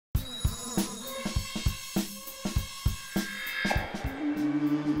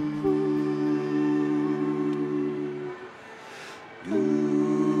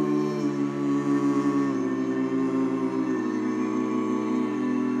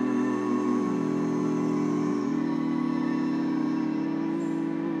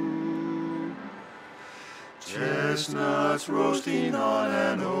Chestnuts roasting on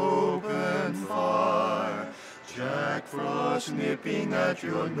an open fire, Jack Frost nipping at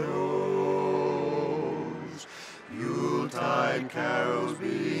your nose. Yuletide carols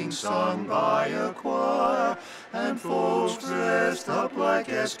being sung by a choir, and folks dressed up like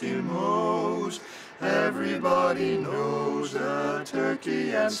Eskimos. Everybody knows a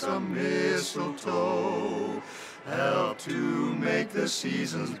turkey and some mistletoe help to make the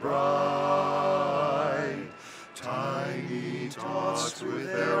seasons bright. Tiny tots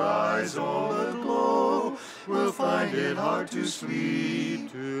with their eyes all aglow will find it hard to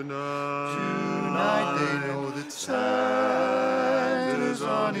sleep tonight. Tonight they know that Santa's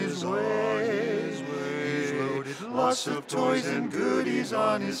on his way. He's loaded lots of toys and goodies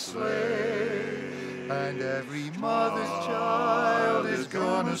on his sleigh. And every mother's child is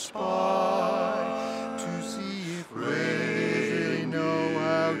gonna spy to see if they know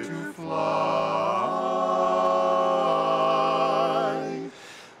how to fly.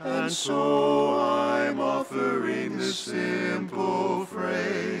 And so I'm offering this simple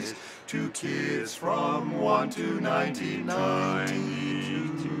phrase to kids from 1 to 92.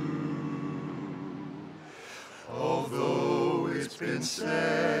 Although it's been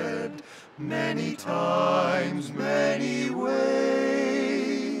said many times, many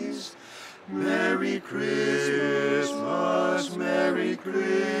ways, Merry Christmas, Merry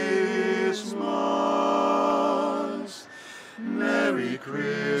Christmas, Merry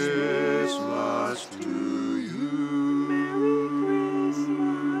Christmas.